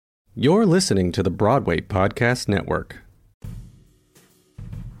You're listening to the Broadway Podcast Network.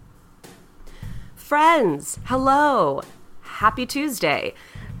 Friends, hello. Happy Tuesday.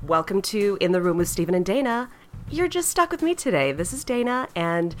 Welcome to In the Room with Stephen and Dana. You're just stuck with me today. This is Dana,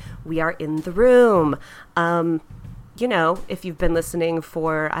 and we are in the room. If you've been listening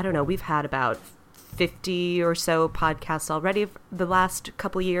for, we've had about 50 or so podcasts already the last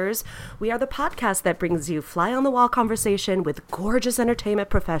couple years. We are the podcast that brings you fly-on-the-wall conversation with gorgeous entertainment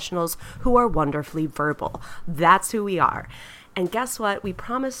professionals who are wonderfully verbal. That's who we are. And guess what? We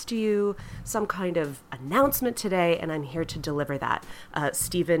promised you some kind of announcement today, and I'm here to deliver that.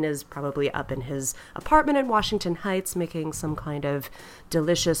 Stephen is probably up in his apartment in Washington Heights making some kind of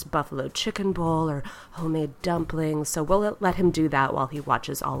delicious buffalo chicken bowl or homemade dumplings, so we'll let him do that while he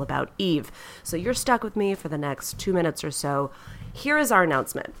watches All About Eve. So you're stuck with me for the next 2 minutes or so. Here is our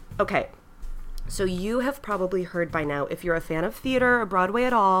announcement. Okay, so you have probably heard by now, if you're a fan of theater or Broadway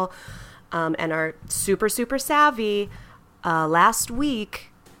at all, and are super, super savvy, last week,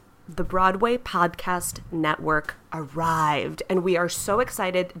 the Broadway Podcast Network arrived, and we are so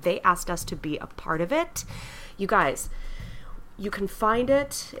excited. They asked us to be a part of it. You guys, you can find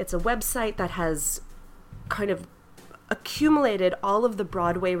it. It's a website that has kind of accumulated all of the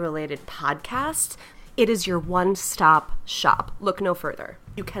Broadway-related podcasts. It is your one-stop shop. Look no further.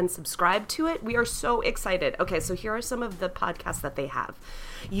 You can subscribe to it. We are so excited. Okay, so here are some of the podcasts that they have.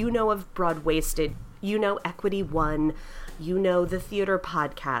 You know of Broadwasted. You know Equity One. You know the Theater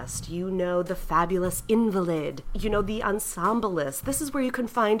Podcast. You know the Fabulous Invalid. You know the Ensemblist. This is where you can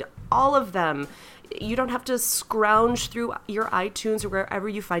find all of them. You don't have to scrounge through your iTunes or wherever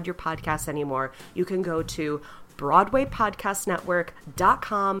you find your podcasts anymore. You can go to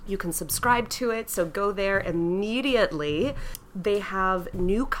BroadwayPodcastNetwork.com. You can subscribe to it, so go there immediately. They have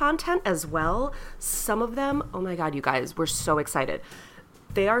new content as well. Some of them, oh my God, you guys, we're so excited.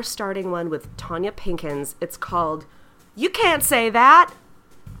 They are starting one with Tonya Pinkins. It's called You Can't Say That.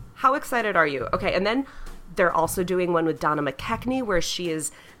 How excited are you? Okay, and then they're also doing one with Donna McKechnie where she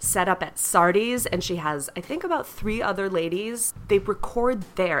is set up at Sardi's and she has, I think, about 3 other ladies. They record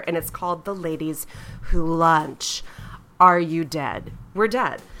there and it's called The Ladies Who Lunch. Are you dead? We're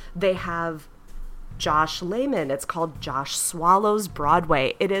dead. They have Josh Lehman. It's called Josh Swallows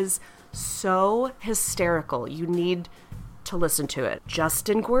Broadway. It is so hysterical. You need to listen to it.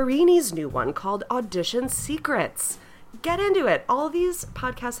 Justin Guarini's new one called Audition Secrets. Get into it. All these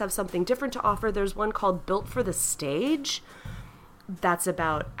podcasts have something different to offer. There's one called Built for the Stage. That's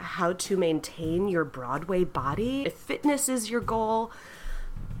about how to maintain your Broadway body. If fitness is your goal.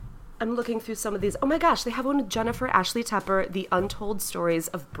 I'm looking through some of these. Oh my gosh, they have one with Jennifer Ashley Tepper, The Untold Stories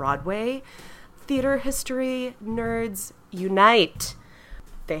of Broadway. Theater history nerds unite.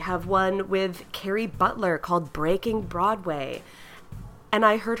 They have one with Carrie Butler called Breaking Broadway. And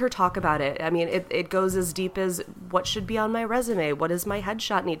I heard her talk about it. I mean, it goes as deep as what should be on my resume? What does my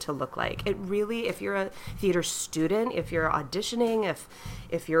headshot need to look like? It really, if you're a theater student, if you're auditioning,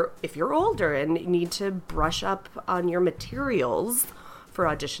 if you're older and need to brush up on your materials for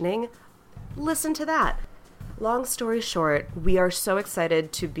auditioning, listen to that. Long story short, we are so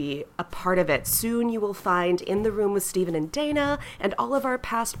excited to be a part of it. Soon you will find In the Room with Stephen and Dana and all of our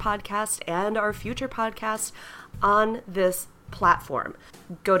past podcasts and our future podcasts on this platform.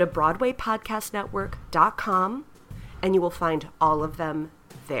 Go to BroadwayPodcastNetwork.com and you will find all of them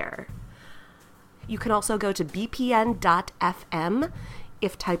there. You can also go to bpn.fm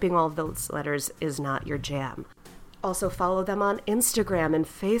if typing all of those letters is not your jam. Also follow them on Instagram and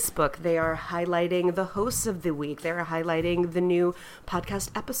Facebook. They are highlighting the hosts of the week. They're highlighting the new podcast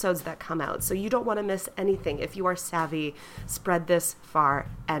episodes that come out. So you don't want to miss anything. If you are savvy, spread this far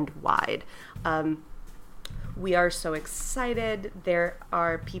and wide. We are so excited. There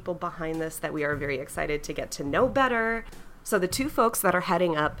are people behind this that we are very excited to get to know better. So the 2 folks that are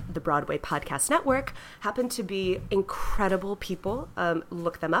heading up the Broadway Podcast Network happen to be incredible people.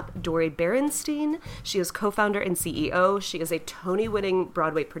 Look them up. Dori Berinstein. She is co-founder and CEO. She is a Tony-winning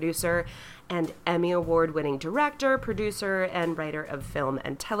Broadway producer and Emmy Award-winning director, producer, and writer of film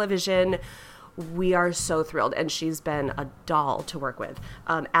and television. We are so thrilled, and she's been a doll to work with.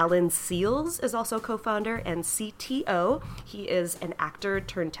 Alan Seals is also co-founder and CTO. He is an actor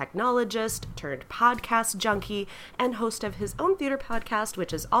turned technologist, turned podcast junkie, and host of his own theater podcast,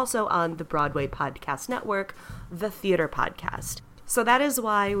 which is also on the Broadway Podcast Network, The Theater Podcast. So that is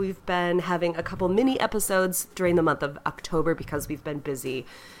why we've been having a couple mini episodes during the month of October, because we've been busy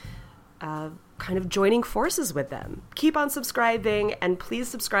kind of joining forces with them. Keep on subscribing, and please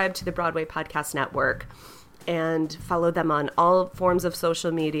subscribe to the Broadway Podcast Network and follow them on all forms of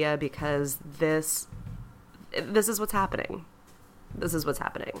social media, because this is what's happening. this is what's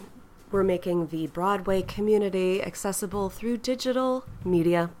happening. We're making the Broadway community accessible through digital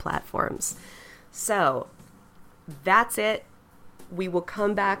media platforms. So that's it. We will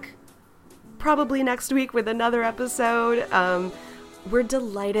come back probably next week with another episode. We're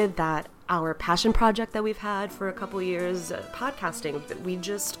delighted that our passion project that we've had for a couple years, podcasting, that we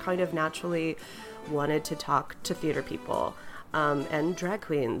just kind of naturally wanted to talk to theater people. And drag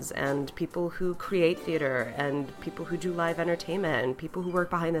queens and people who create theater and people who do live entertainment and people who work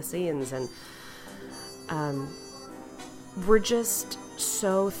behind the scenes. And we're just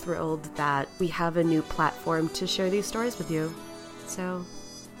so thrilled that we have a new platform to share these stories with you. So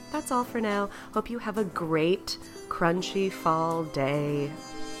that's all for now. Hope you have a great, crunchy fall day.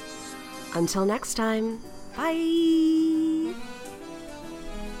 Until next time, bye!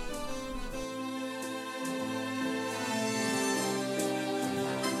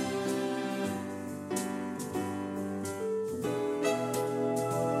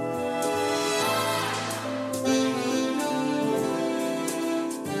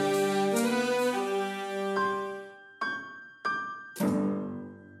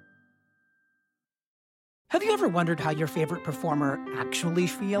 Have you ever wondered how your favorite performer actually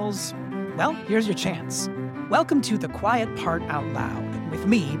feels? Well, here's your chance. Welcome to The Quiet Part Out Loud with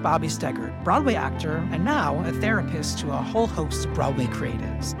me, Bobby Steggert, Broadway actor and now a therapist to a whole host of Broadway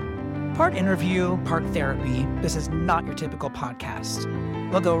creatives. Part interview, part therapy, this is not your typical podcast.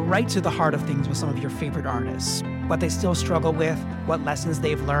 We'll go right to the heart of things with some of your favorite artists, what they still struggle with, what lessons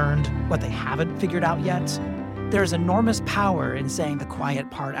they've learned, what they haven't figured out yet. There's enormous power in saying the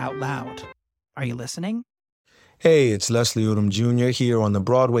quiet part out loud. Are you listening? Hey, it's Leslie Odom Jr. here on the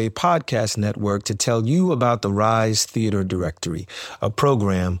Broadway Podcast Network to tell you about the Rise Theater Directory, a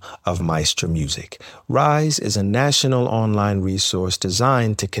program of Maestro Music. Rise is a national online resource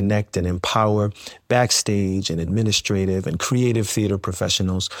designed to connect and empower backstage and administrative and creative theater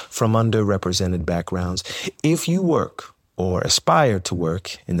professionals from underrepresented backgrounds. If you work or aspire to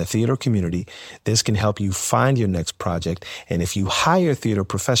work in the theater community, this can help you find your next project. And if you hire theater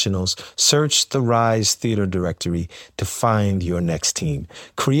professionals, search the Rise Theater Directory to find your next team.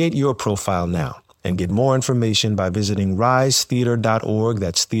 Create your profile now and get more information by visiting risetheater.org.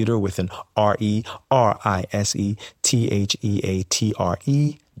 That's theater with an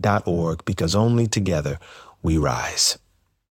RERISETHEATRE.org, because only together we rise.